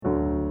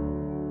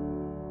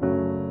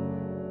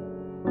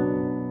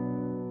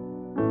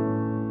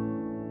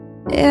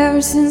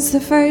Ever since the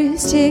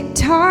first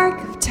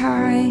tick-tock of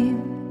time,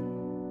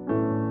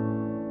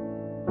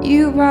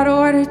 you brought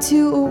order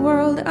to a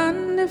world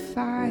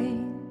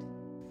undefined.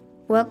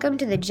 Welcome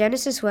to the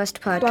Genesis West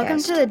Podcast. Welcome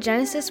to the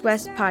Genesis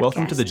West Podcast.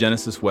 Welcome to the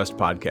Genesis West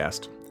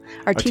Podcast.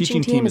 Our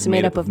teaching team is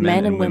made up of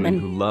men and women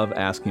who love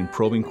asking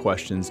probing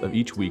questions of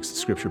each week's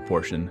scripture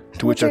portion,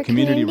 to which our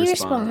community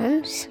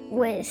responds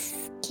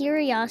with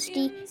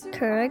curiosity,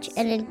 courage,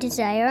 and a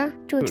desire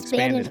to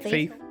expand in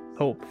faith,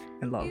 hope,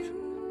 and love.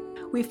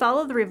 We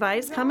follow the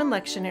Revised Common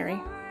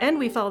Lectionary, and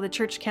we follow the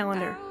church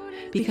calendar,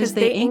 because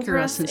they anchor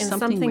us in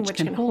something which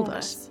can hold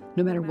us,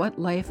 no matter what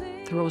life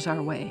throws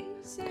our way.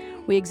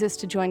 We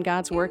exist to join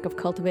God's work of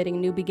cultivating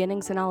new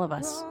beginnings in all of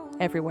us,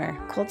 everywhere.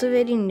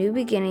 Cultivating new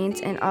beginnings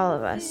in all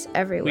of us,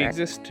 everywhere. We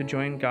exist to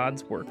join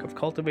God's work of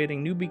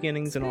cultivating new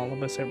beginnings in all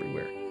of us,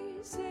 everywhere.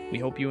 We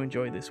hope you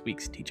enjoy this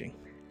week's teaching.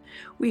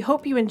 We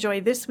hope you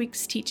enjoy this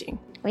week's teaching.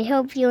 We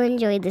hope you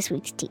enjoy this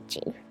week's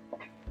teaching.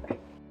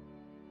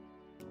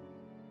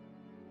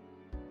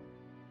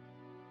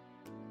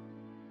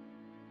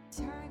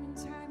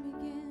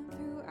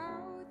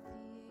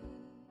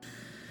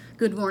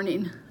 Good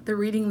morning. The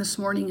reading this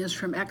morning is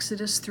from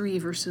Exodus 3,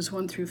 verses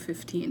 1 through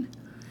 15.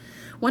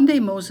 One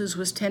day Moses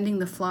was tending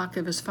the flock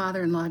of his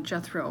father-in-law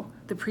Jethro,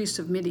 the priest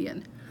of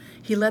Midian.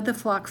 He led the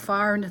flock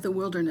far into the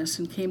wilderness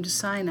and came to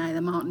Sinai,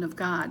 the mountain of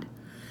God.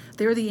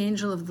 There the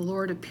angel of the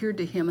Lord appeared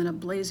to him in a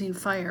blazing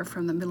fire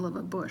from the middle of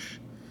a bush.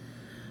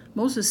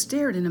 Moses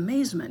stared in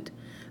amazement.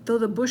 Though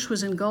the bush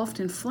was engulfed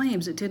in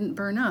flames, it didn't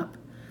burn up.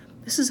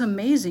 "This is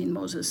amazing,"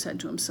 Moses said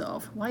to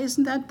himself. "Why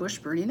isn't that bush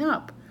burning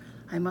up?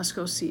 I must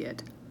go see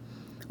it."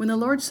 When the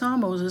Lord saw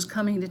Moses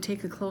coming to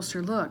take a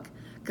closer look,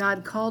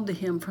 God called to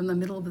him from the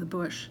middle of the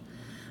bush,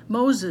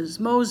 "Moses,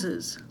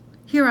 Moses."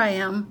 "Here I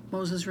am,"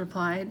 Moses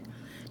replied.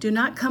 "Do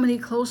not come any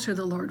closer,"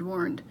 the Lord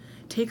warned.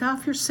 "Take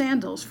off your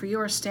sandals, for you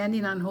are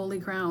standing on holy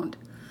ground.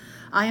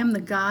 I am the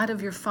God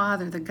of your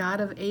father, the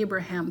God of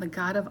Abraham, the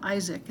God of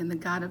Isaac, and the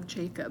God of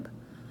Jacob."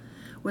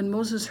 When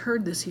Moses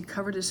heard this, he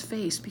covered his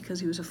face because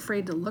he was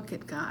afraid to look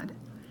at God.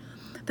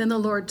 Then the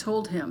Lord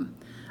told him,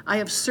 "I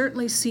have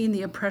certainly seen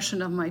the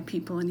oppression of my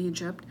people in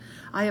Egypt.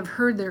 I have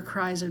heard their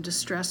cries of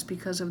distress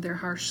because of their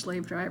harsh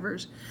slave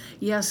drivers.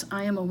 Yes,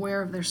 I am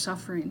aware of their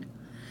suffering.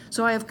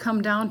 So I have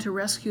come down to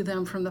rescue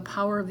them from the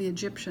power of the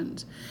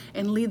Egyptians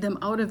and lead them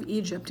out of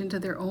Egypt into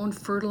their own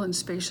fertile and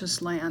spacious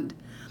land.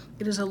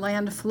 It is a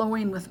land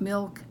flowing with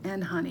milk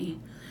and honey,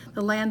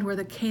 the land where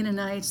the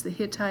Canaanites, the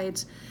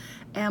Hittites,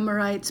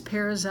 Amorites,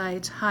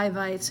 Perizzites,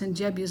 Hivites, and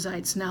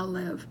Jebusites now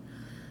live.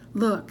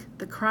 Look,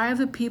 the cry of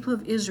the people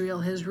of Israel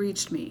has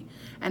reached me,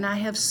 and I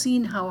have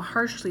seen how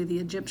harshly the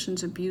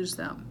Egyptians abuse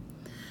them.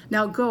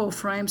 Now go,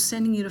 for I am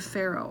sending you to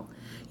Pharaoh.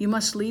 You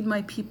must lead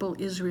my people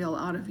Israel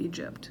out of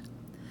Egypt."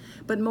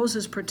 But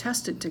Moses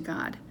protested to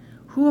God,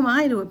 "Who am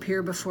I to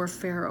appear before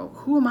Pharaoh?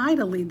 Who am I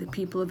to lead the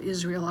people of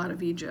Israel out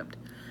of Egypt?"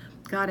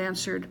 God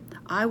answered,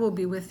 "I will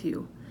be with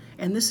you,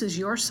 and this is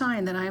your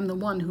sign that I am the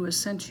one who has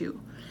sent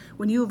you.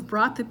 When you have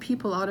brought the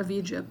people out of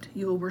Egypt,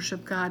 you will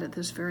worship God at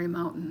this very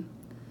mountain."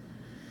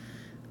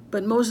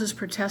 But Moses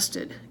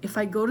protested, "If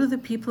I go to the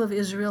people of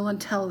Israel and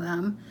tell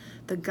them,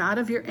 'The God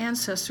of your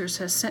ancestors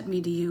has sent me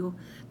to you,'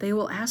 they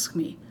will ask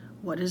me,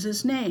 'What is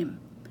his name?'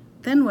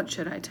 Then what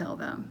should I tell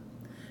them?"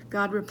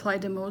 God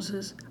replied to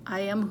Moses,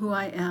 "I am who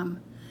I am.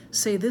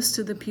 Say this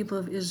to the people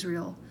of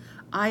Israel,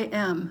 'I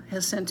am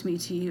has sent me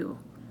to you.'"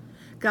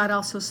 God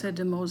also said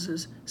to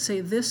Moses,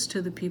 "Say this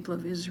to the people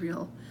of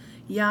Israel,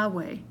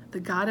 Yahweh, the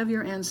God of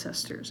your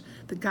ancestors,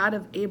 the God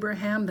of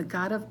Abraham, the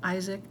God of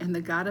Isaac, and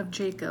the God of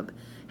Jacob,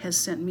 has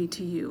sent me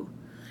to you.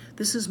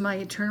 This is my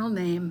eternal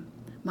name,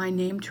 my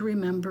name to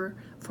remember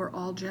for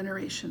all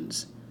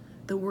generations."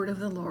 The word of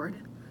the Lord.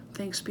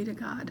 Thanks be to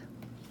God.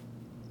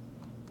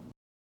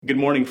 Good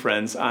morning,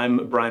 friends.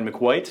 I'm Brian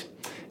McWhite,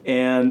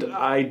 and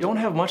I don't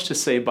have much to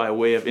say by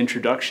way of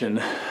introduction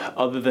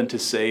other than to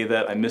say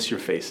that I miss your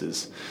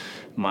faces.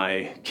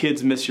 My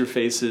kids miss your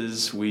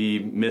faces. We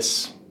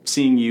miss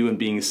seeing you and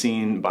being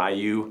seen by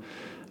you.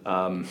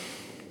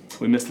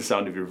 We miss the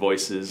sound of your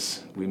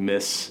voices. We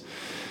miss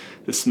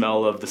the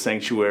smell of the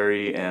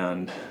sanctuary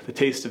and the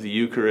taste of the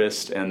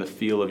Eucharist and the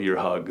feel of your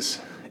hugs.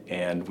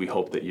 And we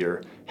hope that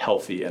you're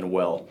healthy and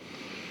well.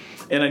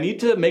 And I need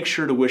to make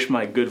sure to wish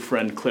my good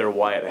friend Claire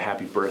Wyatt a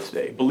happy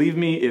birthday. Believe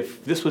me,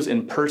 if this was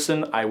in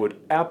person, I would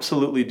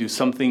absolutely do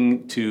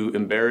something to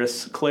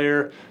embarrass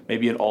Claire,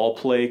 maybe an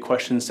all-play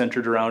question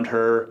centered around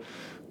her.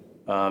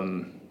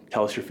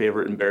 Tell us your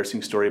favorite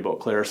embarrassing story about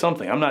Claire or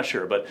something. I'm not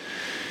sure, but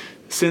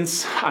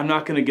since I'm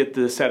not going to get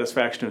the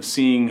satisfaction of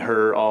seeing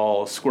her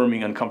all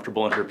squirming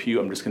uncomfortable in her pew,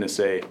 I'm just going to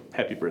say,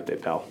 happy birthday,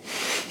 pal.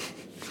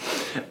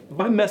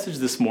 My message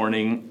this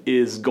morning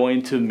is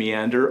going to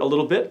meander a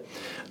little bit.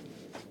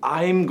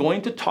 I'm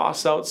going to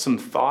toss out some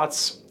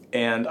thoughts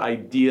and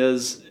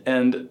ideas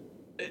and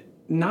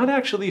not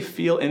actually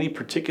feel any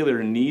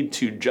particular need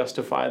to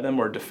justify them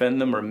or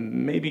defend them or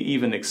maybe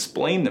even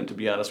explain them, to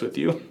be honest with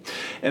you.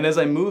 And as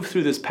I move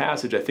through this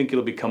passage, I think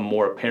it'll become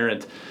more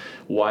apparent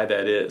why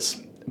that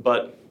is.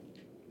 But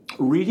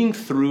reading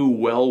through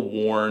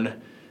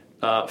well-worn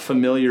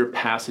familiar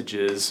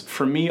passages,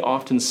 for me,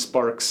 often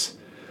sparks,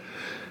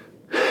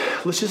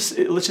 let's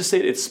just say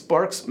it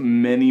sparks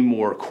many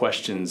more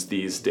questions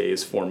these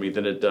days for me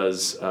than it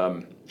does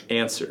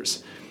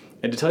answers.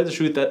 And to tell you the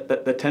truth,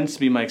 that tends to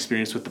be my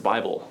experience with the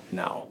Bible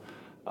now.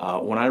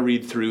 When I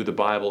read through the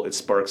Bible, it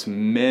sparks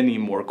many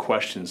more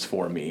questions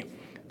for me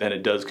than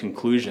it does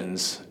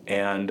conclusions,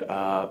 and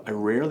I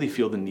rarely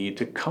feel the need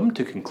to come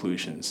to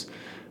conclusions.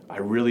 I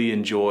really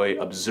enjoy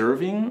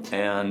observing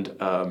and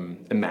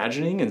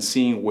imagining and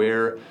seeing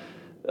where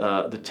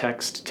the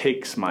text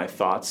takes my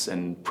thoughts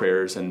and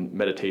prayers and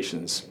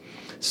meditations.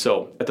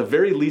 So at the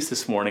very least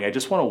this morning, I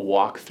just want to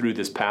walk through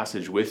this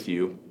passage with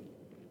you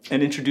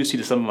and introduce you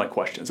to some of my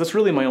questions. That's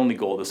really my only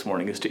goal this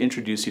morning, is to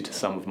introduce you to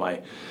some of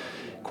my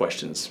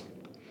questions.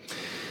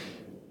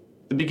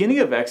 The beginning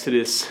of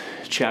Exodus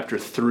chapter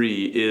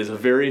 3 is a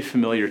very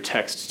familiar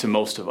text to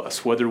most of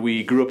us, whether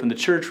we grew up in the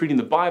church reading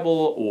the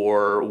Bible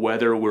or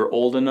whether we're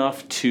old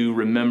enough to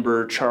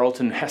remember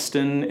Charlton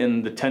Heston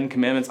in the Ten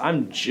Commandments.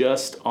 I'm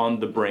just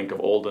on the brink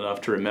of old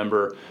enough to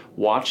remember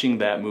watching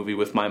that movie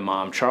with my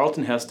mom.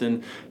 Charlton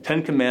Heston,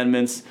 Ten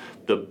Commandments,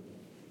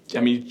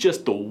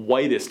 just the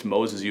whitest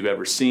Moses you've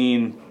ever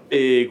seen,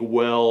 big,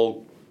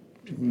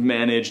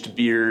 well-managed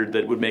beard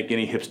that would make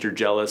any hipster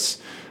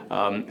jealous.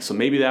 So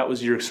maybe that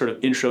was your sort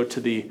of intro to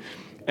the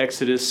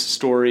Exodus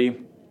story,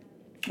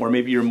 or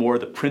maybe you're more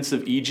the Prince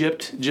of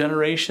Egypt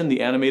generation,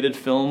 the animated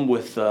film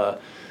with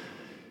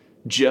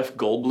Jeff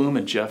Goldblum,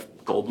 and Jeff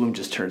Goldblum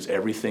just turns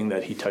everything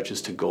that he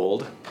touches to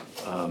gold.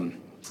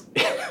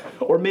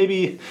 Or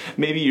maybe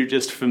you're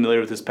just familiar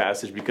with this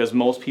passage because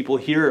most people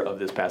hear of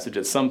this passage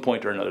at some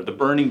point or another. The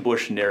burning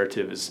bush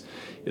narrative is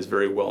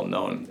very well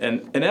known.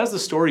 And as the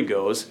story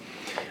goes,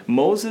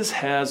 Moses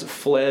has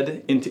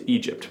fled into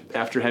Egypt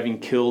after having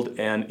killed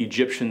an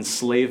Egyptian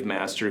slave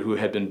master who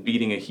had been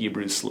beating a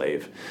Hebrew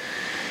slave.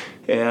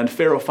 And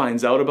Pharaoh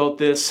finds out about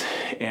this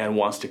and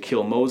wants to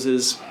kill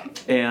Moses.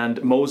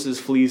 And Moses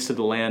flees to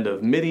the land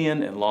of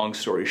Midian, and long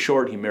story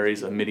short, he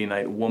marries a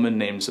Midianite woman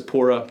named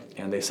Zipporah,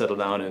 and they settle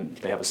down and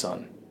they have a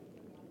son.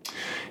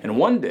 And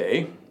one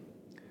day,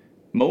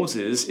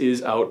 Moses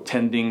is out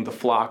tending the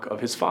flock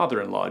of his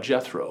father-in-law,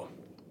 Jethro.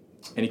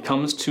 And he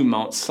comes to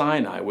Mount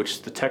Sinai,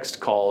 which the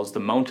text calls the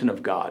mountain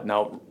of God.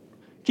 Now,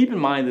 keep in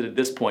mind that at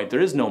this point, there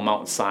is no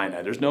Mount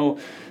Sinai.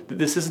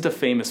 This isn't a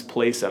famous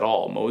place at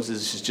all.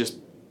 Moses is just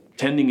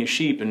tending his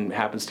sheep and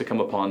happens to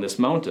come upon this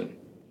mountain.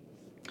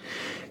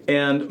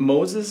 And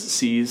Moses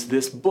sees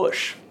this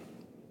bush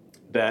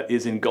that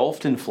is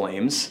engulfed in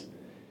flames,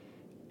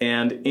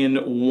 and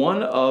in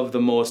one of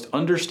the most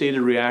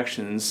understated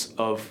reactions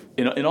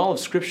in all of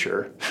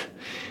Scripture,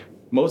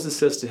 Moses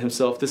says to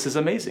himself, "This is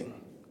amazing.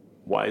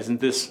 Why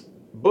isn't this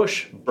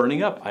bush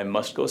burning up? I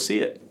must go see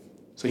it."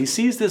 So he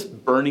sees this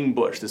burning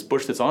bush, this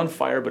bush that's on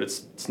fire, but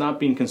it's not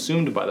being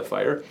consumed by the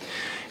fire.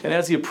 And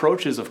as he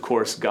approaches, of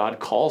course, God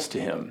calls to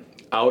him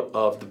out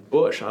of the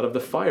bush, out of the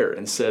fire,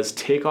 and says,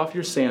 "Take off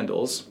your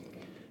sandals,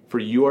 for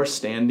you are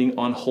standing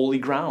on holy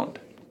ground.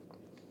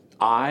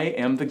 I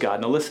am the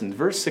God." Now listen,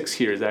 verse 6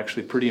 here is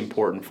actually pretty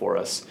important for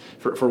us,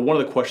 for one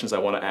of the questions I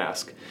want to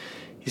ask.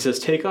 He says,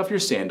 "Take off your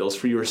sandals,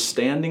 for you are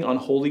standing on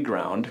holy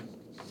ground.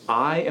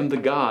 I am the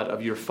God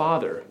of your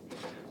father,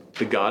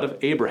 the God of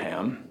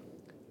Abraham,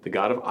 the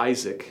God of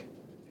Isaac,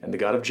 and the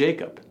God of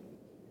Jacob."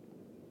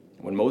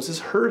 When Moses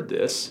heard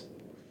this,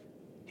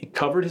 he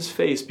covered his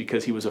face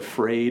because he was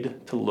afraid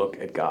to look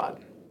at God.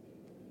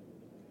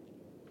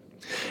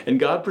 And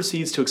God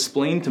proceeds to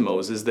explain to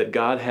Moses that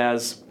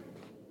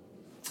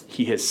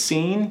he has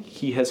seen,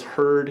 he has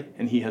heard,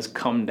 and he has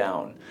come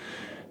down.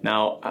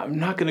 Now, I'm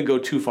not going to go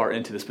too far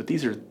into this, but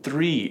these are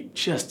three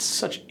just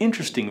such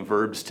interesting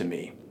verbs to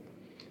me.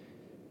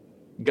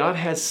 God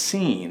has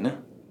seen,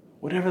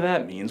 whatever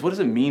that means. What does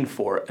it mean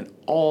for an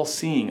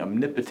all-seeing,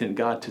 omnipotent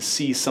God to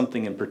see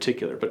something in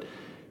particular? But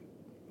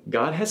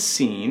God has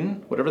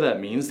seen, whatever that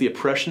means, the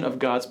oppression of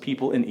God's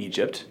people in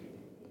Egypt,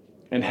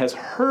 and has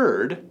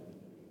heard,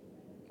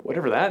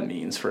 whatever that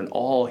means for an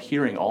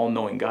all-hearing,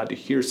 all-knowing God to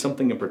hear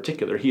something in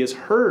particular. He has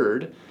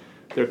heard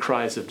their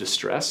cries of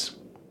distress,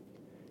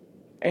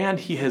 and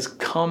he has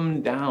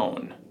come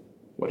down,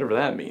 whatever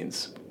that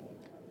means,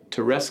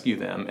 to rescue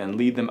them and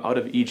lead them out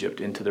of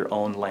Egypt into their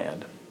own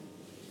land.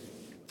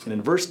 And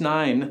in verse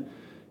 9,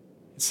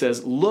 it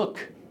says,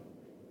 "Look,"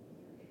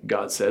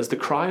 God says, "the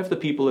cry of the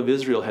people of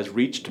Israel has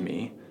reached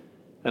me,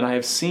 and I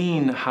have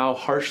seen how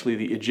harshly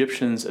the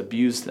Egyptians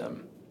abuse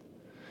them."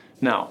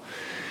 Now,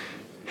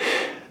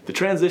 the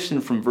transition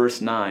from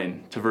verse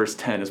 9 to verse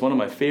 10 is one of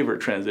my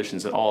favorite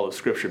transitions in all of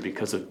Scripture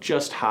because of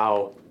just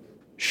how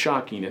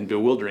shocking and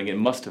bewildering it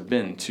must have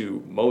been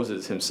to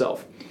Moses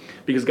himself.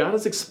 Because God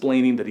is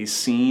explaining that he's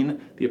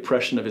seen the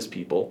oppression of his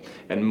people,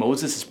 and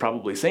Moses is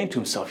probably saying to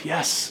himself,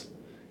 yes,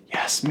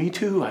 me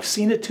too, I've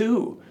seen it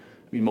too.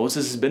 I mean,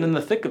 Moses has been in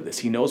the thick of this.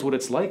 He knows what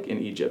it's like in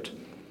Egypt.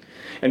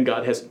 And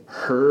God has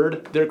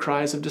heard their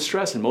cries of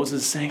distress, and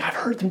Moses is saying, I've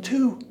heard them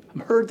too.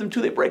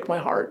 They break my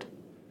heart.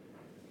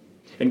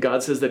 And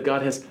God says that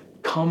God has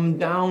come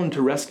down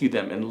to rescue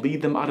them and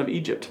lead them out of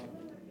Egypt.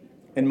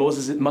 And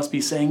Moses must be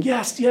saying,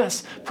 yes,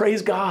 yes,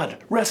 praise God,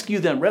 rescue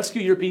them,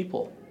 rescue your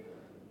people.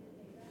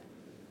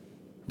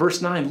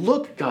 Verse 9,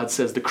 look, God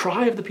says, the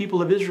cry of the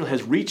people of Israel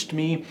has reached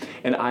me,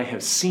 and I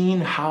have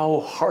seen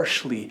how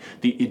harshly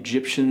the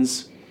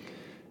Egyptians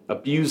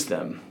abuse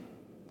them.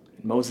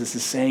 And Moses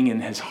is saying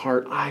in his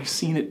heart, I've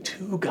seen it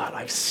too, God,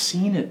 I've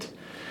seen it.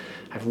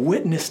 I've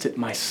witnessed it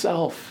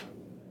myself.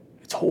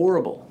 It's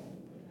horrible.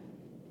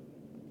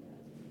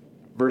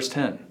 Verse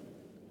 10,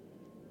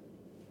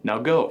 now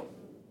go.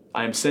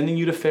 I am sending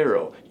you to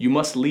Pharaoh. You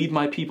must lead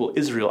my people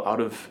Israel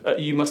out of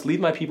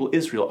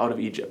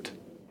Egypt.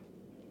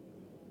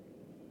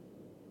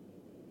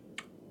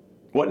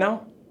 What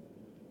now?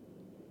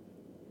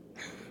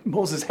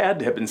 Moses had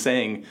to have been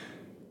saying,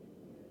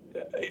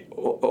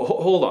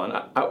 hold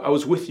on, I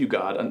was with you,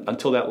 God,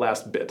 until that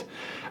last bit.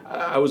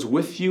 I was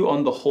with you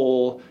on the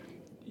whole,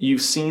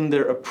 you've seen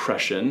their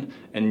oppression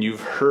and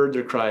you've heard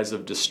their cries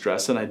of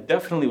distress, and I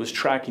definitely was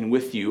tracking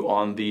with you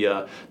on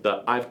the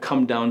I've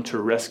come down to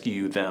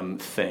rescue them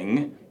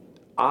thing.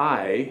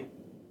 I,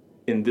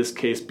 in this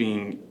case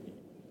being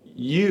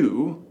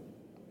you,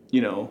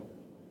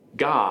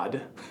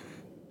 God.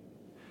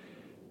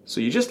 So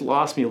you just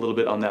lost me a little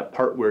bit on that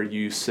part where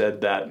you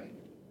said that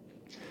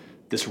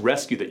this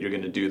rescue that you're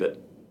going to do,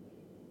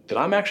 that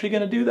I'm actually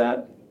going to do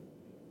that?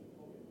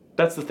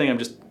 That's the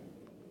thing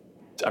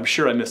I'm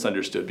sure I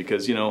misunderstood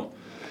because, I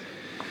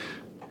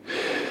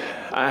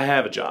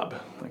have a job.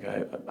 Like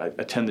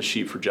I tend the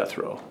sheep for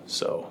Jethro.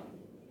 So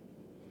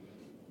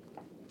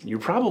you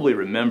probably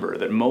remember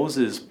that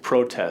Moses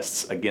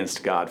protests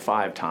against God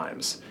 5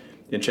 times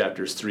in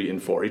chapters 3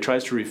 and 4. He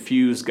tries to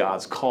refuse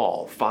God's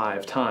call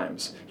 5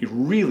 times. He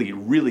really,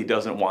 really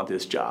doesn't want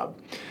this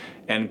job.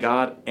 And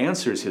God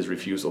answers his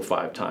refusal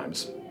 5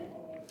 times.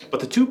 But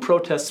the 2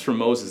 protests from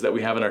Moses that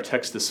we have in our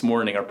text this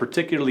morning are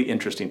particularly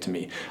interesting to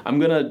me. I'm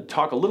going to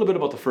talk a little bit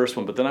about the first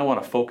one, but then I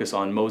want to focus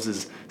on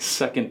Moses'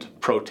 second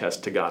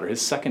protest to God, or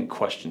his second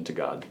question to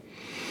God.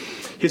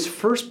 His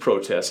first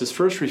protest, his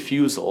first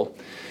refusal,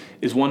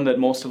 is one that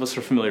most of us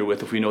are familiar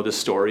with if we know this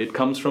story. It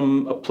comes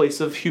from a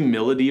place of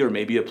humility or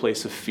maybe a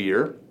place of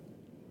fear.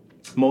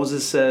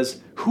 Moses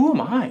says, who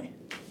am I?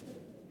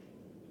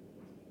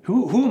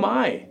 Who am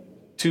I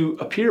to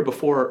appear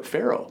before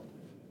Pharaoh?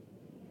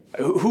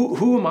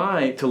 Who am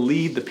I to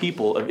lead the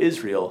people of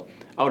Israel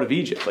out of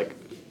Egypt? Like,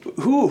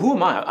 who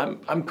am I?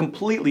 I'm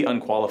completely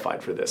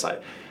unqualified for this. I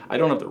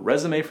don't have the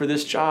resume for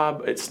this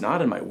job. It's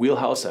not in my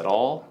wheelhouse at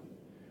all.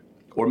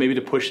 Or maybe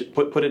to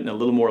put it in a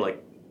little more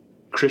like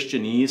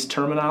Christianese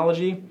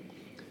terminology,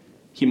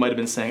 he might have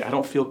been saying, I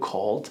don't feel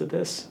called to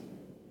this.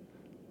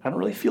 I don't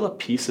really feel a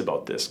peace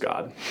about this,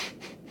 God.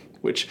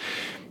 Which,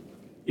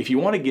 if you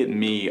want to get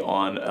me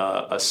on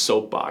a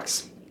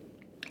soapbox,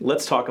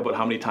 let's talk about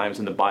how many times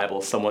in the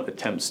Bible someone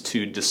attempts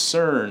to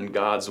discern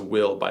God's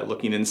will by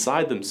looking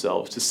inside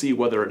themselves to see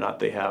whether or not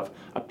they have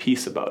a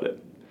peace about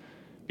it.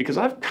 Because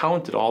I've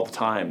counted all the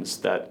times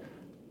that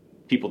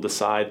people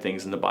decide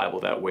things in the Bible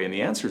that way, and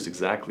the answer is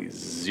exactly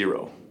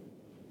 0.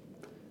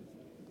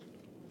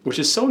 Which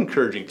is so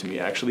encouraging to me,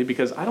 actually,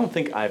 because I don't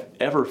think I've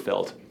ever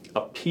felt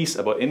a peace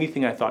about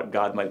anything I thought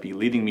God might be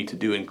leading me to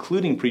do,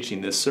 including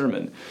preaching this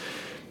sermon.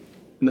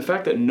 And the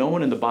fact that no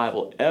one in the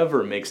Bible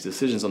ever makes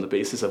decisions on the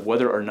basis of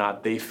whether or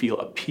not they feel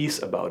a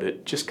peace about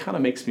it just kind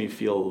of makes me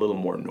feel a little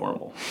more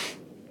normal.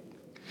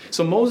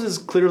 So Moses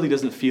clearly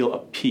doesn't feel a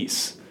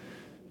peace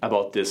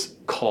about this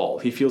call.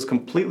 He feels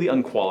completely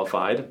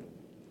unqualified.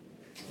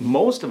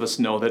 Most of us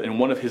know that in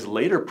one of his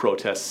later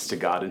protests to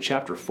God in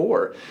chapter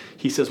 4,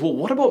 he says, well,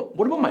 what about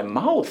my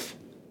mouth?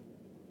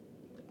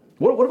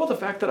 What about the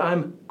fact that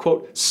I'm,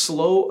 quote,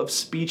 slow of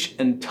speech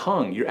and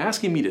tongue? You're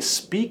asking me to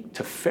speak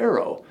to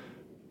Pharaoh,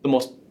 the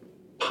most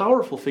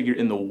powerful figure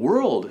in the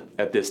world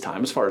at this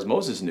time, as far as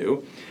Moses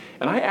knew,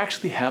 and I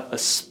actually have a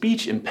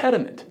speech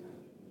impediment.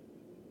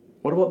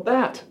 What about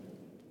that?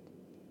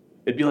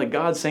 It'd be like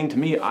God saying to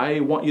me,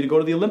 I want you to go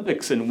to the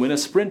Olympics and win a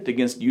sprint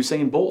against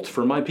Usain Bolt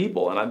for my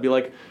people. And I'd be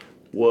like,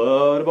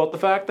 what about the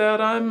fact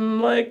that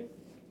I'm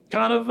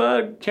kind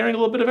of carrying a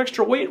little bit of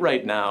extra weight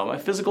right now? My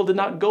physical did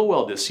not go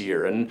well this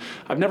year, and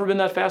I've never been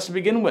that fast to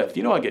begin with.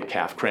 You know I get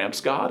calf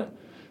cramps, God.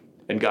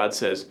 And God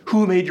says,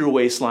 who made your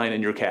waistline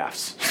and your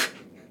calves?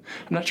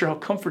 I'm not sure how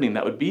comforting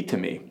that would be to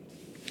me.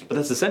 But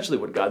that's essentially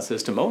what God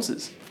says to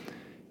Moses.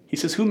 He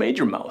says, who made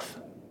your mouth?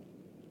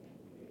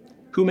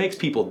 Who makes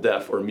people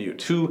deaf or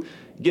mute? Who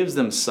gives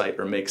them sight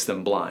or makes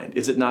them blind?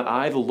 Is it not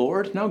I, the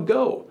Lord? Now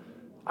go.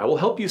 I will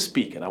help you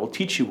speak, and I will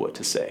teach you what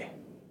to say.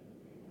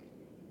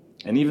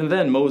 And even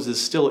then,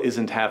 Moses still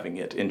isn't having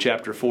it. In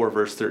chapter 4,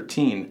 verse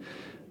 13,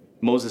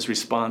 Moses'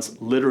 response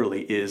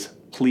literally is,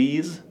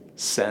 please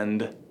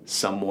send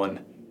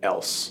someone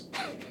else.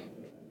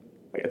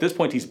 At this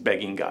point, he's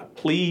begging God,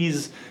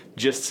 please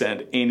just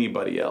send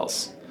anybody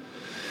else.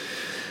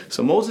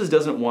 So Moses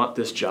doesn't want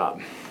this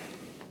job.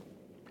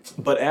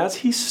 But as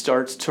he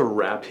starts to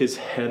wrap his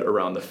head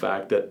around the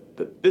fact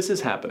that this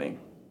is happening,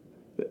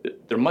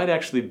 there might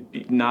actually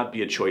not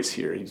be a choice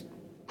here. He's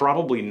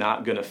probably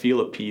not going to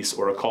feel a peace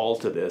or a call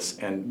to this,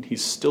 and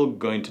he's still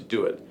going to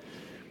do it.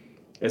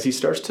 as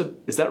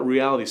that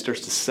reality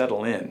starts to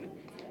settle in,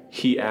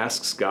 he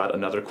asks God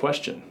another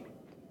question.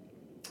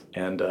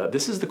 And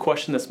this is the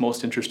question that's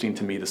most interesting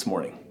to me this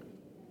morning.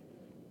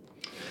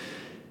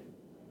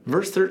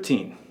 Verse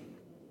 13,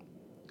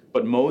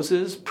 but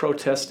Moses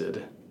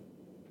protested,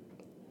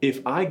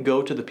 if I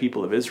go to the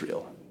people of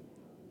Israel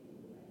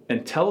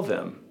and tell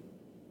them,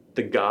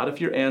 the God of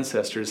your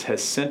ancestors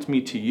has sent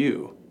me to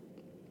you,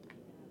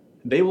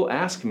 they will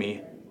ask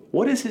me,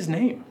 what is his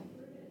name?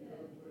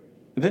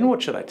 Then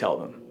what should I tell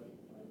them?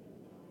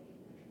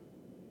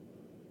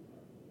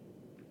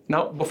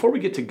 Now, before we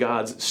get to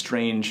God's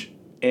strange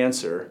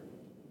answer,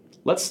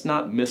 let's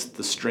not miss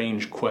the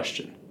strange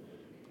question.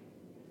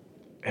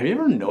 Have you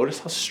ever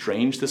noticed how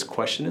strange this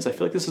question is? I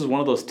feel like this is one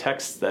of those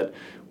texts that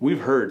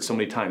we've heard so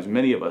many times.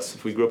 Many of us,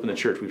 if we grew up in the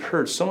church, we've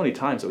heard so many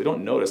times that we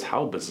don't notice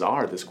how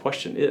bizarre this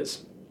question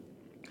is.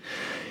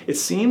 It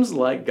seems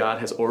like God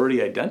has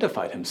already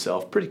identified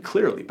himself pretty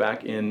clearly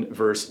back in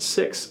verse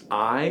 6.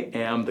 I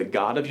am the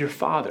God of your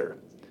father,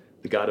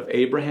 the God of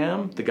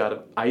Abraham, the God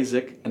of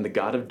Isaac, and the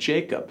God of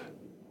Jacob.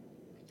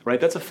 Right?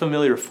 That's a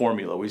familiar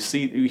formula. We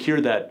hear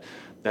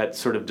that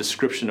sort of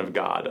description of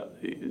God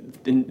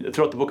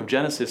throughout the book of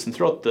Genesis and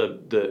throughout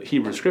the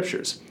Hebrew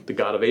Scriptures. The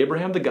God of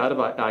Abraham, the God of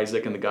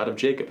Isaac, and the God of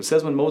Jacob. It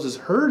says when Moses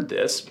heard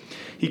this,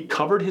 he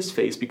covered his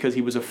face because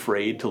he was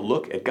afraid to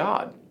look at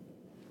God.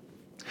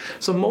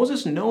 So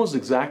Moses knows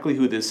exactly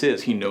who this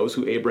is. He knows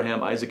who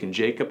Abraham, Isaac, and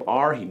Jacob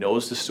are. He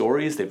knows the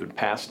stories. They've been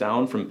passed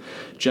down from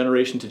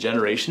generation to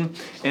generation.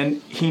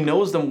 And he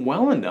knows them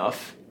well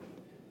enough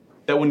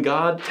that when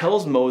God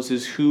tells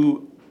Moses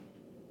who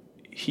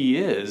he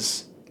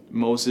is,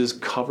 Moses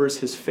covers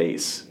his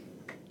face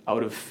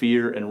out of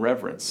fear and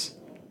reverence.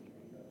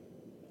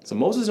 So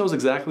Moses knows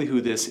exactly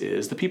who this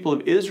is. The people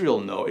of Israel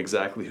know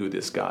exactly who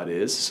this God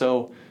is.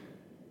 So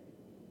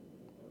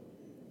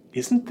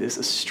isn't this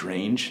a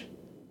strange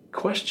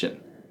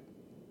question?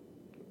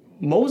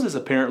 Moses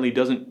apparently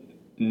doesn't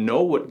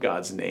know what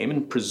God's name,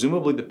 and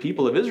presumably the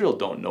people of Israel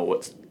don't know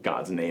what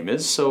God's name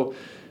is. So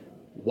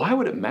why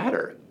would it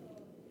matter?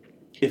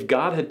 If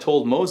God had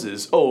told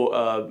Moses,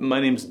 my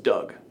name's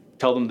Doug,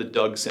 tell them that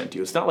Doug sent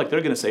you. It's not like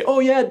they're going to say, oh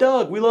yeah,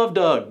 Doug, we love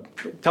Doug.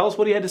 Tell us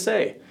what he had to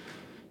say.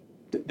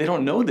 They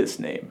don't know this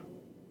name.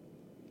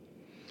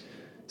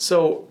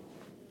 So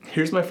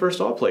here's my first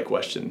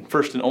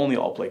and only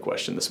all-play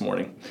question this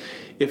morning.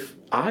 If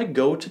I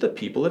go to the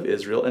people of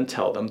Israel and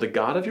tell them, the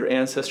God of your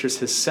ancestors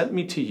has sent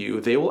me to you,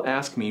 they will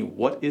ask me,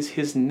 what is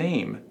his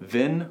name?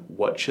 Then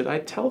what should I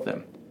tell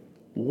them?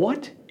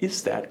 What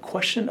is that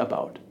question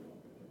about?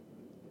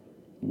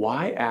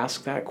 Why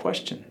ask that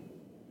question?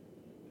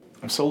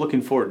 I'm so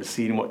looking forward to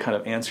seeing what kind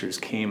of answers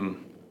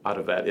came out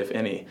of that, if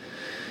any.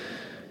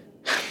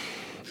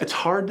 It's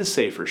hard to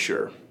say for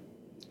sure,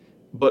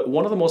 but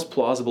one of the most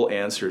plausible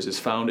answers is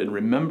found in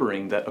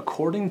remembering that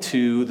according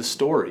to the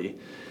story,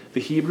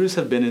 the Hebrews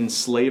have been in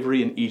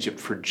slavery in Egypt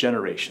for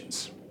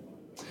generations.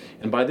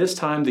 And by this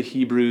time,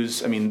 Hebrew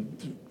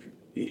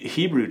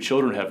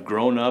children have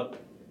grown up,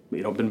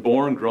 been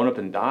born, grown up,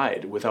 and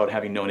died without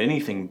having known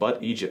anything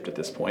but Egypt at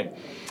this point.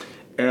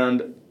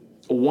 And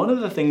one of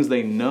the things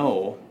they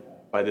know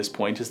by this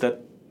point is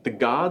that the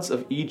gods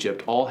of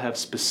Egypt all have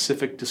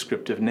specific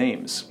descriptive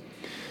names.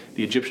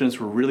 The Egyptians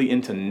were really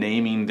into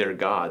naming their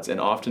gods, and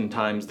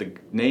oftentimes the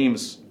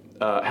names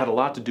had a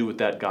lot to do with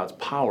that god's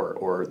power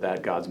or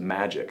that god's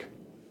magic.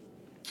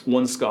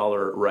 One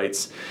scholar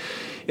writes,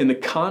 in the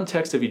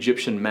context of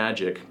Egyptian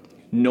magic,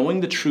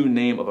 knowing the true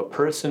name of a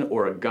person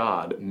or a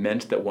god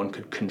meant that one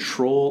could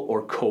control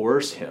or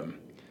coerce him,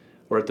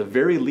 or at the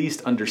very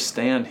least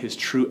understand his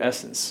true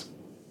essence.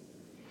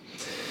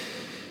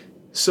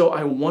 So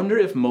I wonder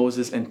if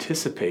Moses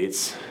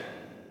anticipates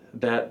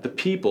that the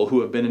people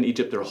who have been in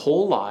Egypt their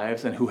whole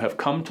lives and who have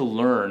come to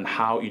learn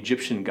how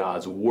Egyptian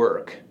gods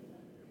work,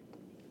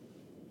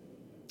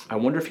 I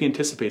wonder if he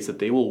anticipates that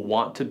they will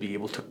want to be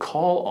able to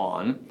call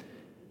on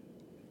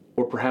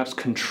or perhaps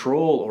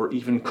control or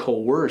even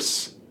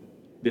coerce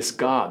this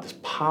God, this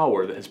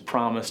power that has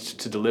promised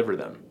to deliver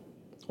them.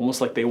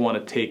 Almost like they want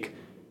to take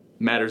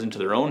matters into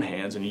their own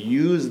hands and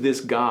use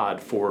this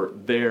God for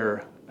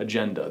their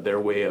agenda, their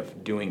way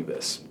of doing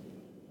this.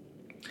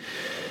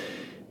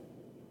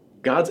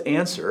 God's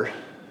answer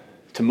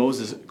to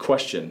Moses'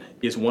 question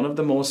is one of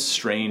the most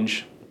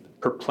strange,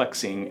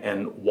 perplexing,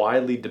 and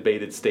widely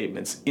debated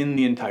statements in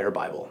the entire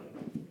Bible.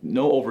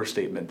 No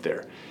overstatement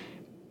there.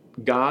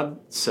 God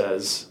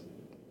says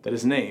that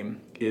his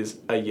name is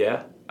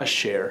Ayeh,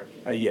 Asher,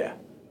 Ayeh.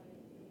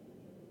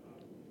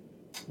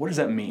 What does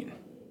that mean?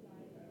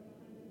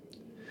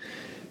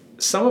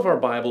 Some of our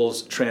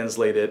Bibles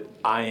translate it,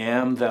 I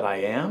am that I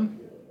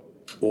am,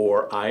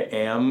 or I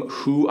am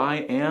who I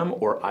am,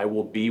 or I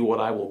will be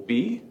what I will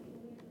be.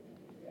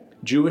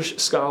 Jewish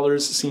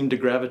scholars seem to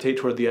gravitate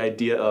toward the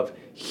idea of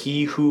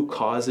he who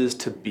causes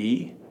to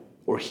be,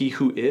 or he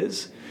who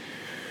is.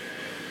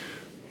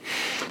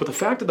 But the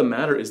fact of the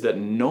matter is that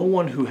no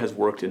one who has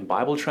worked in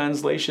Bible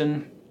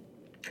translation,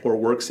 or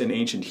works in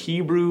ancient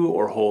Hebrew,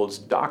 or holds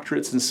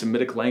doctorates in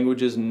Semitic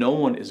languages, no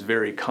one is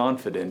very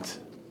confident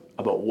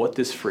about what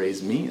this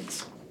phrase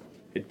means.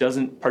 It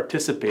doesn't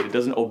participate, it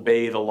doesn't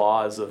obey the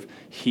laws of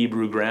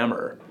Hebrew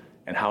grammar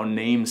and how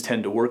names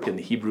tend to work in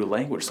the Hebrew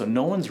language. So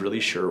no one's really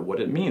sure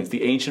what it means.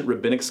 The ancient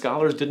rabbinic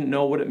scholars didn't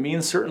know what it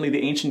means. Certainly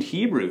the ancient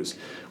Hebrews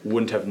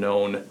wouldn't have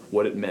known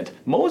what it meant.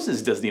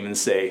 Moses doesn't even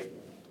say,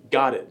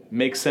 got it,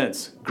 makes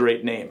sense,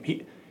 great name.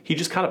 He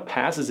just kind of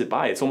passes it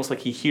by. It's almost like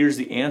he hears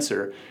the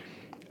answer.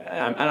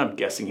 I'm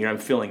guessing here, I'm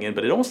filling in,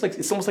 but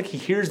it's almost like he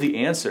hears the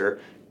answer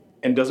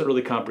and doesn't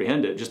really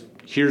comprehend it, just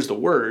hears the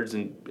words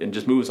and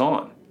just moves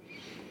on.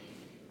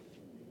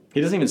 He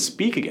doesn't even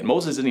speak again.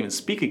 Moses didn't even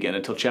speak again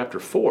until chapter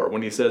 4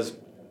 when he says,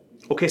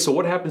 okay, so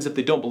what happens if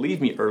they don't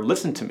believe me or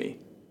listen to me?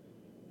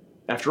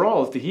 After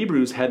all, if the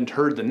Hebrews hadn't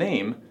heard the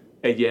name,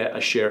 Ehyeh,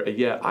 Asher,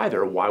 Ehyeh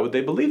either, why would they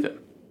believe him?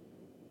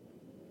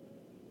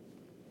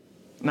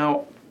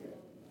 Now,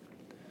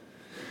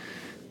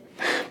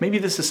 maybe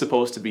this is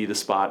supposed to be the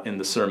spot in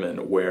the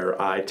sermon where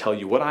I tell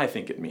you what I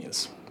think it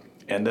means.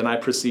 And then I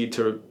proceed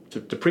to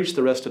preach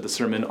the rest of the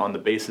sermon on the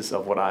basis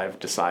of what I've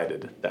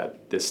decided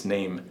that this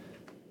name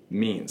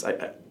means.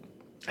 I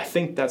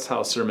think that's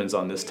how sermons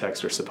on this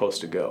text are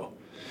supposed to go.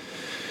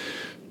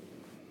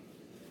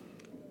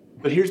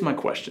 But here's my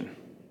question.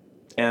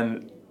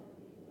 And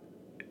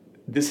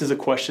this is a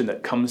question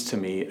that comes to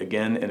me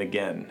again and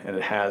again, and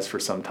it has for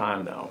some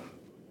time now.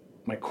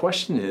 My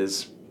question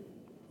is,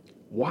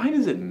 why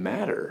does it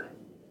matter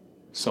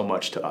so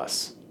much to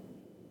us?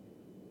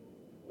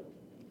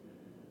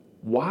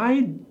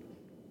 Why?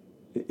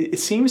 It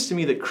seems to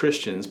me that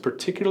Christians,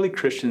 particularly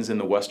Christians in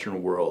the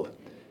Western world,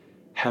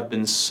 have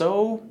been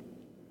so,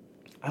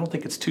 I don't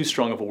think it's too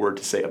strong of a word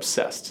to say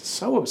obsessed,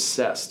 so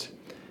obsessed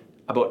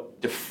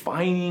about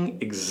defining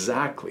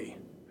exactly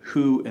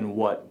who and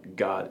what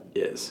God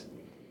is.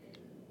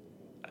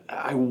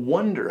 I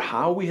wonder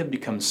how we have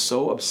become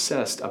so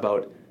obsessed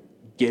about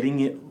getting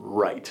it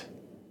right,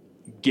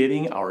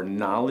 getting our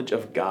knowledge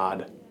of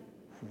God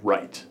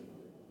right.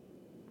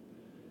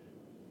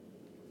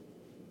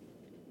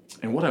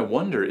 And what I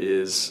wonder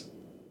is,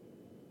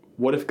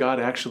 what if God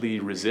actually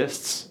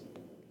resists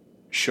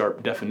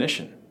sharp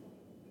definition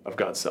of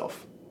God's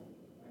self?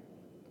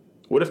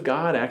 What if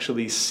God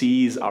actually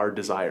sees our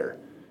desire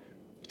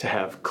to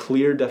have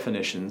clear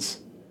definitions,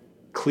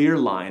 clear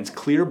lines,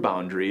 clear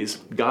boundaries?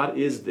 God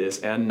is this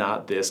and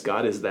not this.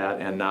 God is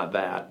that and not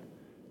that.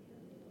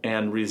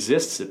 And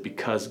resists it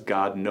because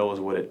God knows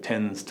what it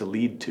tends to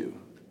lead to.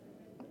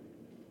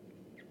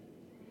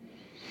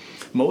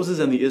 Moses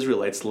and the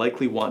Israelites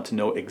likely want to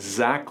know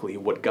exactly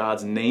what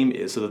God's name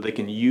is so that they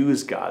can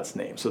use God's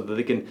name, so that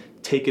they can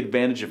take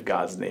advantage of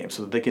God's name,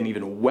 so that they can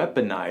even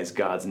weaponize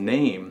God's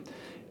name.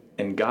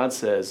 And God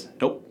says,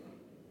 nope,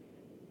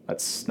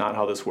 that's not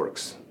how this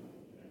works.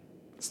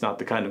 It's not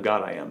the kind of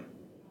God I am.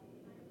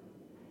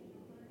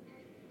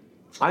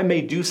 I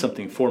may do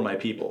something for my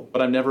people,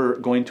 but I'm never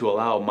going to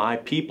allow my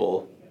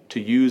people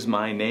to use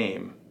my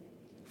name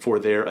for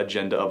their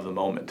agenda of the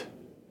moment.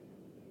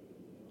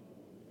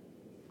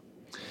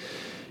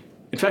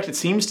 In fact, it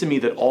seems to me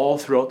that all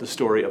throughout the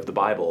story of the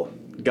Bible,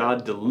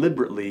 God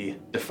deliberately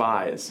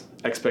defies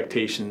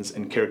expectations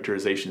and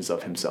characterizations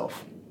of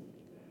himself.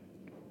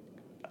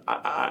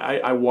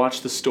 I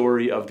watch the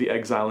story of the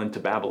exile into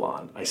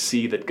Babylon. I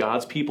see that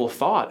God's people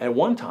thought at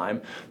one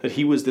time that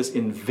he was this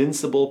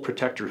invincible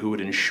protector who would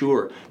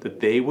ensure that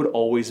they would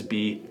always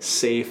be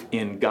safe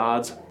in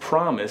God's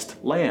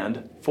promised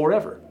land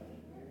forever.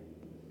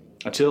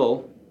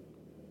 Until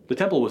the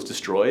temple was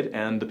destroyed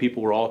and the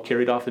people were all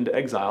carried off into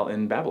exile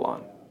in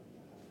Babylon.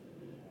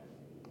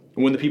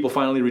 When the people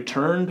finally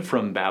returned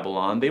from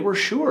Babylon, they were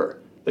sure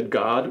that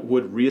God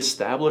would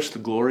reestablish the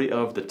glory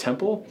of the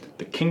temple,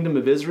 the kingdom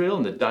of Israel,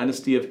 and the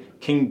dynasty of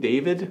King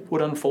David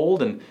would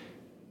unfold, and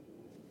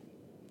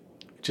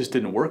it just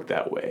didn't work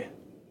that way.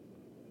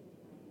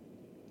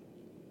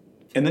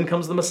 And then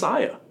comes the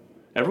Messiah.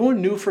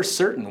 Everyone knew for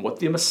certain what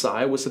the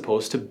Messiah was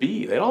supposed to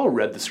be. They'd all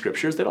read the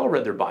scriptures, they'd all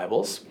read their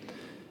Bibles,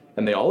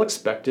 and they all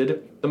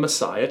expected the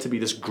Messiah to be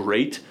this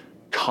great,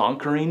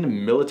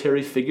 conquering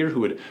military figure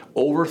who would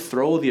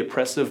overthrow the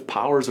oppressive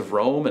powers of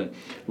Rome and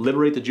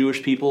liberate the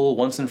Jewish people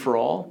once and for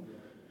all.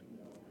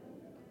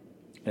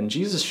 And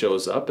Jesus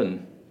shows up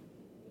and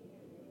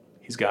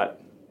he's got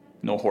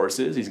no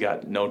horses, he's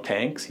got no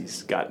tanks,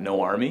 he's got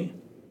no army.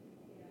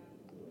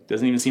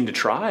 Doesn't even seem to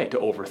try to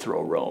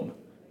overthrow Rome.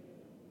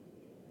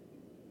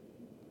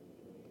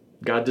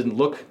 God didn't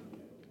look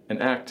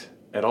and act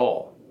at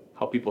all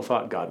how people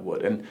thought God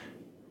would. And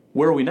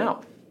where are we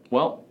now?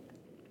 Well,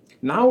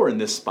 now we're in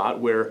this spot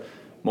where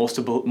most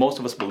of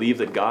us believe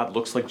that God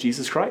looks like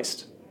Jesus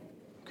Christ.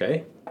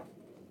 Okay?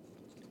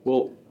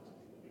 Well,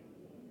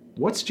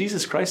 what's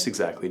Jesus Christ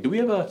exactly? Do we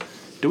have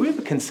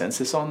a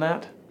consensus on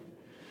that?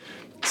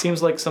 It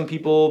seems like some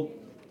people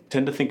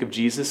tend to think of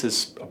Jesus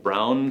as a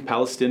brown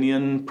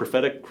Palestinian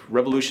prophetic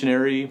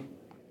revolutionary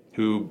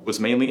who was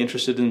mainly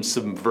interested in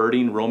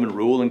subverting Roman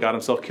rule and got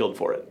himself killed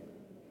for it.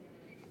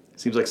 It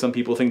seems like some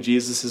people think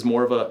Jesus is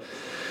more of a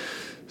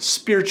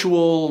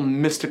spiritual,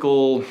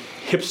 mystical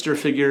hipster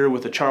figure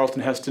with a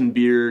Charlton Heston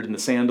beard and the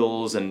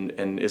sandals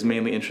and is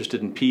mainly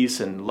interested in peace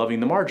and loving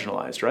the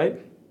marginalized, right?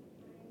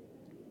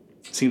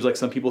 Seems like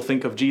some people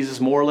think of Jesus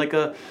more like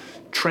a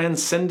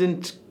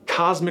transcendent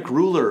cosmic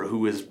ruler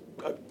who is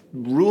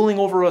ruling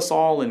over us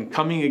all and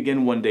coming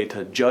again one day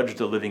to judge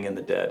the living and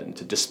the dead and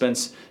to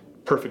dispense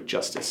perfect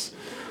justice.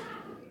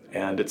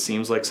 And it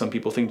seems like some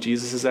people think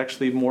Jesus is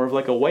actually more of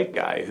like a white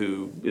guy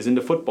who is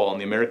into football and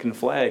the American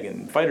flag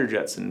and fighter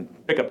jets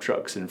and pickup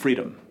trucks and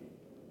freedom.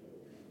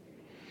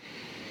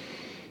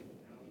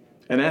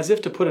 And as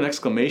if to put an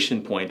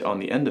exclamation point on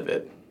the end of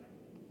it,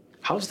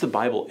 how does the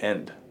Bible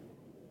end?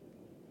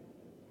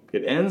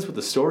 It ends with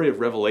the story of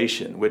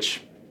Revelation,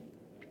 which,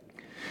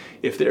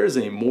 if there is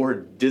a more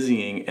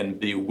dizzying and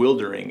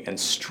bewildering and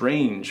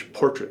strange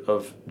portrait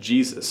of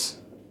Jesus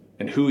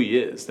and who he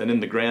is than in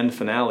the grand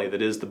finale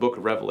that is the book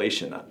of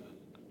Revelation,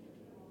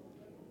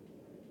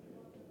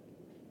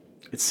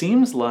 it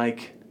seems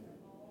like,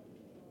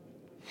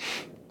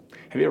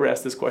 have you ever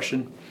asked this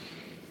question?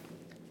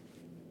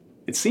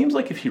 It seems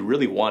like if he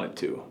really wanted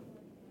to,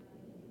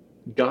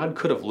 God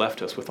could have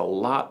left us with a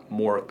lot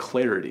more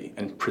clarity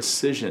and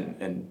precision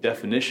and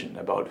definition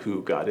about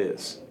who God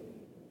is.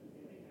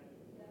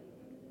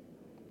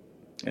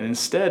 And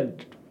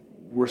instead,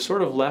 we're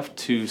sort of left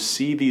to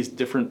see these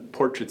different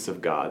portraits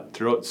of God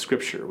throughout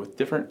Scripture with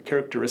different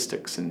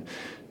characteristics and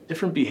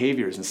different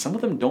behaviors, and some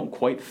of them don't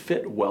quite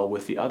fit well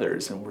with the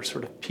others, and we're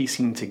sort of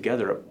piecing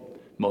together a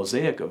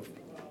mosaic of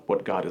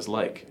what God is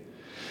like.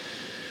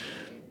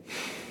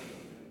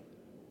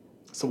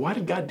 So why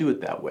did God do it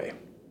that way?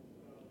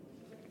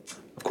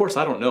 Of course,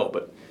 I don't know,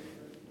 but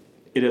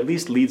it at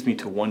least leads me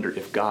to wonder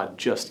if God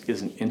just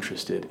isn't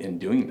interested in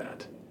doing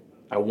that.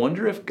 I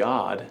wonder if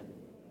God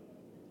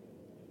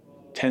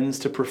tends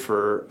to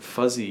prefer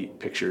fuzzy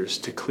pictures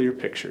to clear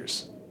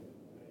pictures.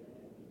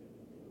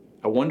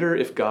 I wonder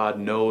if God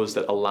knows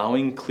that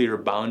allowing clear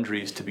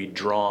boundaries to be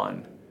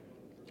drawn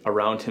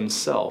around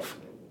himself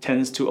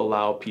tends to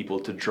allow people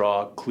to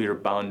draw clear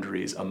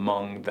boundaries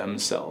among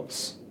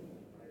themselves.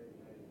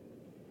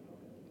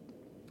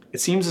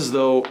 It seems as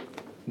though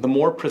the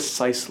more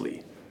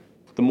precisely,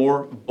 the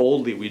more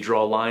boldly we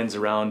draw lines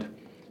around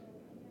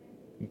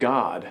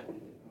God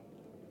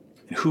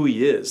and who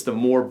he is, the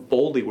more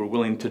boldly we're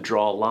willing to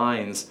draw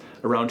lines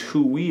around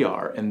who we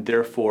are and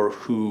therefore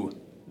who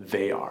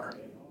they are,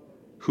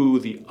 who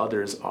the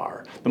others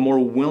are. The more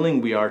willing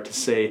we are to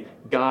say,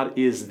 God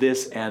is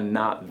this and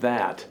not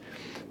that,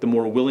 the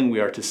more willing we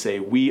are to say,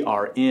 we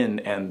are in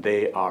and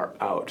they are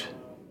out.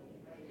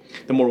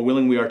 The more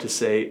willing we are to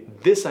say,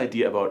 this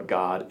idea about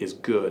God is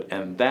good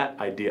and that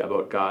idea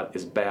about God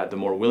is bad, the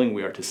more willing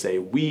we are to say,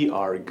 we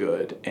are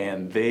good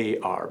and they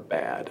are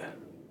bad.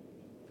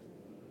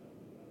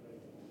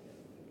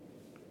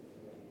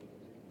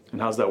 And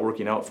how's that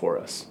working out for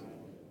us?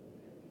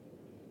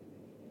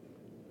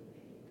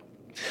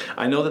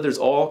 I know that there's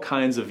all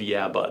kinds of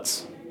yeah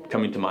buts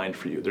coming to mind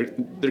for you.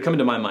 They're coming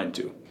to my mind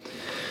too.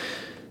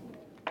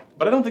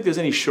 But I don't think there's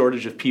any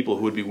shortage of people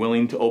who would be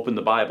willing to open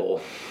the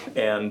Bible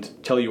and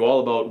tell you all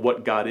about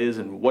what God is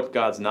and what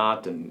God's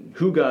not and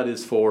who God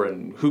is for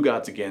and who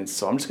God's against.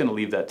 So I'm just going to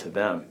leave that to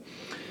them.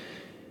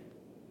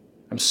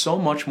 I'm so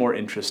much more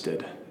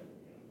interested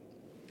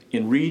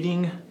in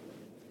reading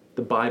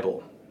the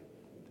Bible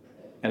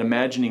and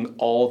imagining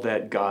all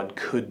that God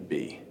could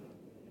be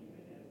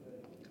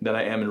than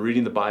I am in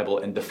reading the Bible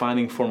and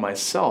defining for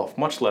myself,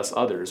 much less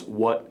others,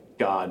 what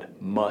God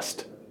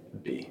must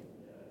be.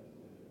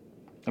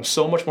 I'm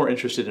so much more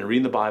interested in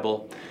reading the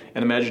Bible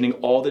and imagining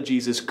all that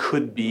Jesus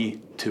could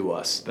be to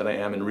us than I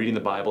am in reading the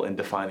Bible and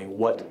defining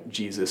what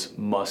Jesus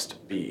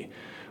must be,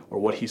 or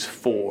what he's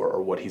for,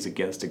 or what he's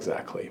against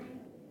exactly.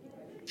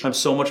 I'm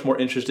so much more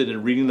interested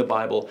in reading the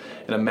Bible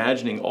and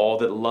imagining all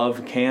that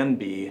love can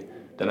be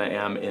than I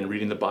am in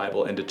reading the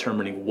Bible and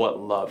determining what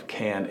love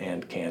can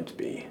and can't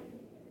be.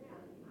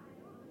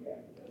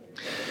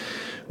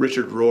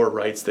 Richard Rohr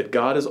writes that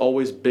God is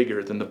always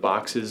bigger than the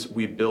boxes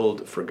we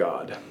build for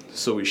God,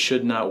 so we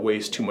should not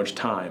waste too much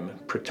time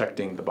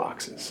protecting the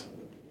boxes.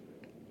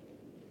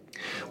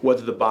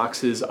 Whether the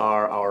boxes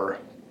are our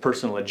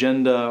personal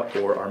agenda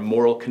or our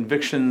moral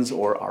convictions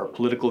or our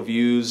political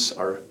views,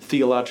 our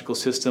theological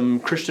system,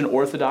 Christian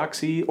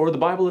orthodoxy, or the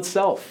Bible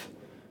itself,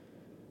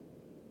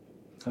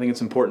 I think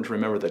it's important to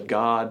remember that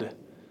God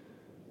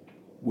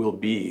will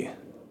be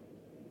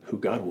who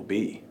God will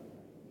be.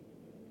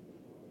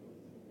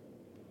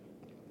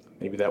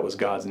 Maybe that was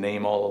God's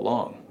name all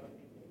along.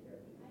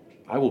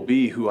 I will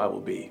be who I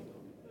will be.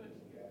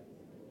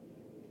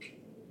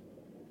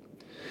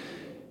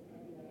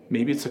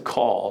 Maybe it's a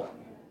call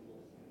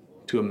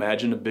to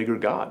imagine a bigger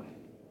God,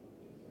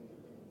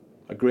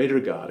 a greater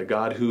God, a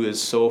God who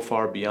is so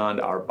far beyond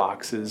our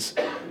boxes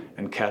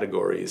and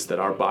categories that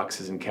our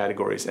boxes and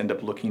categories end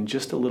up looking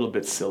just a little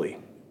bit silly.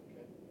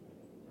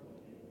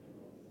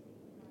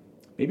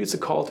 Maybe it's a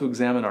call to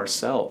examine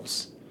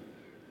ourselves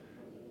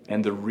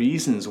and the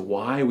reasons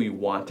why we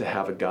want to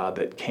have a God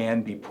that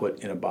can be put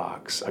in a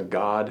box, a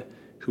God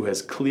who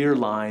has clear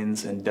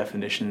lines and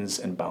definitions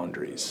and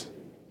boundaries.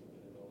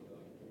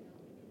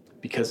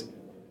 Because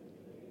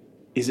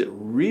is it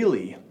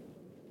really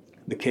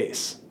the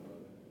case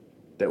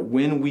that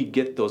when we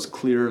get those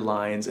clear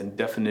lines and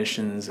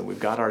definitions and we've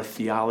got our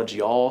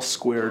theology all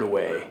squared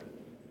away,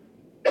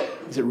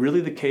 is it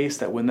really the case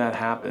that when that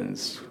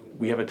happens,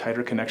 we have a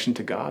tighter connection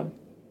to God?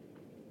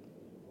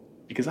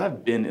 Because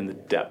I've been in the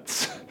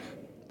depths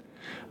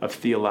of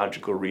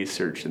theological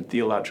research and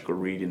theological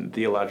reading and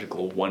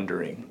theological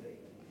wondering,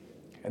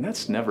 and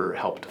that's never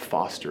helped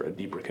foster a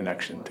deeper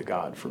connection to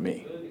God for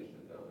me.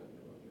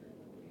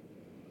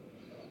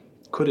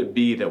 Could it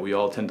be that we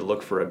all tend to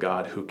look for a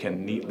God who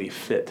can neatly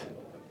fit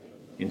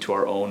into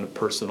our own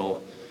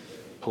personal,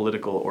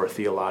 political, or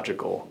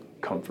theological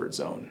comfort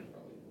zone?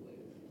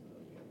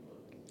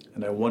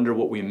 And I wonder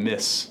what we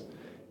miss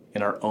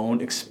in our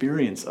own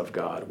experience of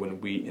God when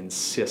we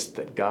insist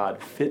that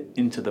God fit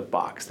into the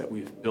box that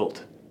we've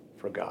built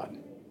for God.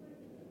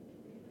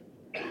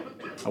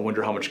 I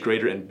wonder how much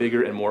greater and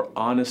bigger and more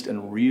honest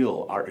and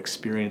real our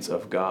experience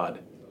of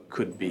God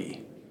could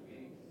be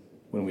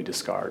when we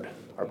discard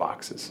our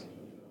boxes.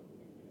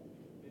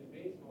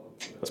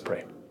 Let's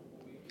pray.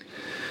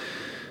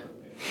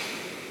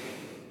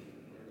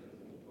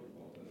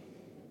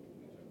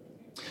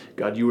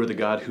 God, you are the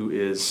God who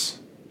is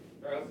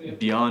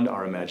beyond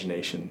our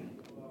imagination.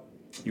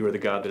 You are the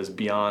God that is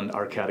beyond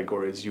our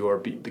categories. You are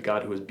the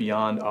God who is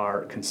beyond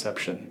our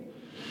conception.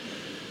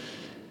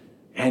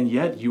 And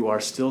yet you are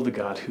still the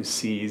God who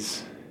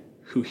sees,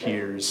 who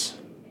hears,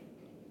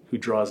 who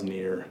draws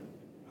near,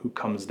 who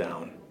comes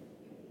down.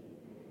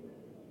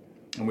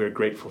 And we are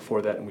grateful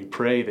for that, and we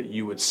pray that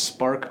you would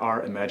spark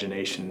our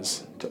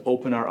imaginations to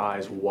open our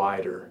eyes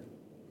wider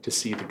to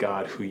see the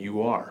God who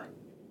you are.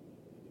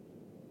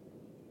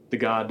 The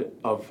God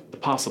of the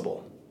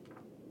possible,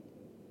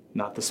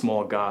 not the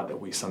small God that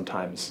we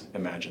sometimes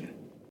imagine.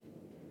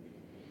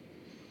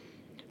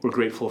 We're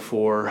grateful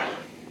for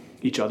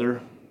each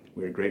other.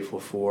 We're grateful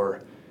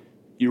for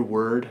your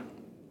word.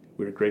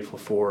 We're grateful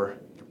for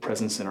your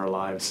presence in our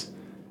lives.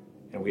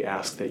 And we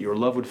ask that your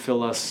love would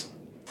fill us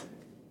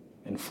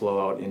and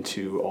flow out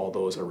into all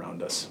those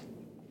around us.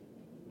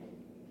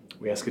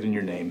 We ask it in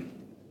your name.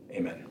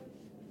 Amen.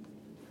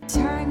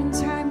 Time and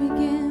time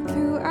again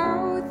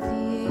throughout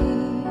the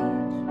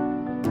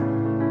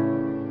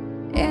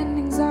age,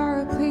 endings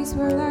are a place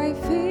where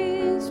life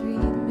is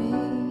remade.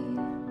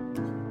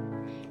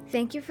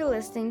 Thank you for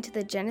listening to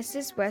the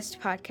Genesis West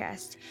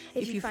podcast.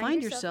 If you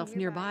find yourself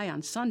nearby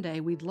on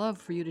Sunday, we'd love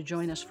for you to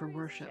join us for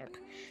worship.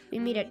 We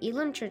meet at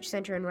Elam Church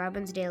Center in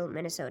Robbinsdale,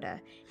 Minnesota.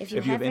 If you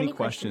have any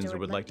questions or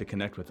would like to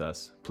connect with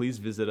us, please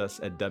visit us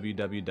at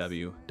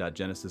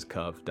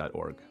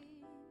www.genesiscov.org.